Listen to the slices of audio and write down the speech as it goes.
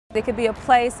It could be a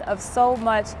place of so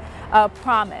much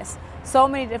promise, so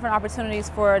many different opportunities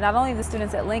for not only the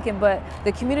students at Lincoln, but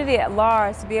the community at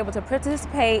large to be able to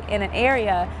participate in an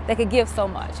area that could give so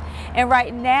much. And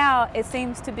right now, it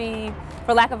seems to be,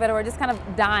 for lack of a better word, just kind of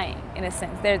dying in a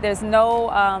sense. There's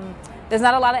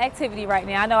not a lot of activity right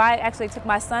now. I know I actually took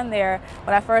my son there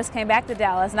when I first came back to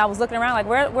Dallas, and I was looking around like,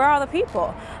 where are the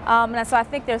people? And so I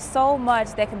think there's so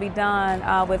much that can be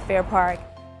done with Fair Park.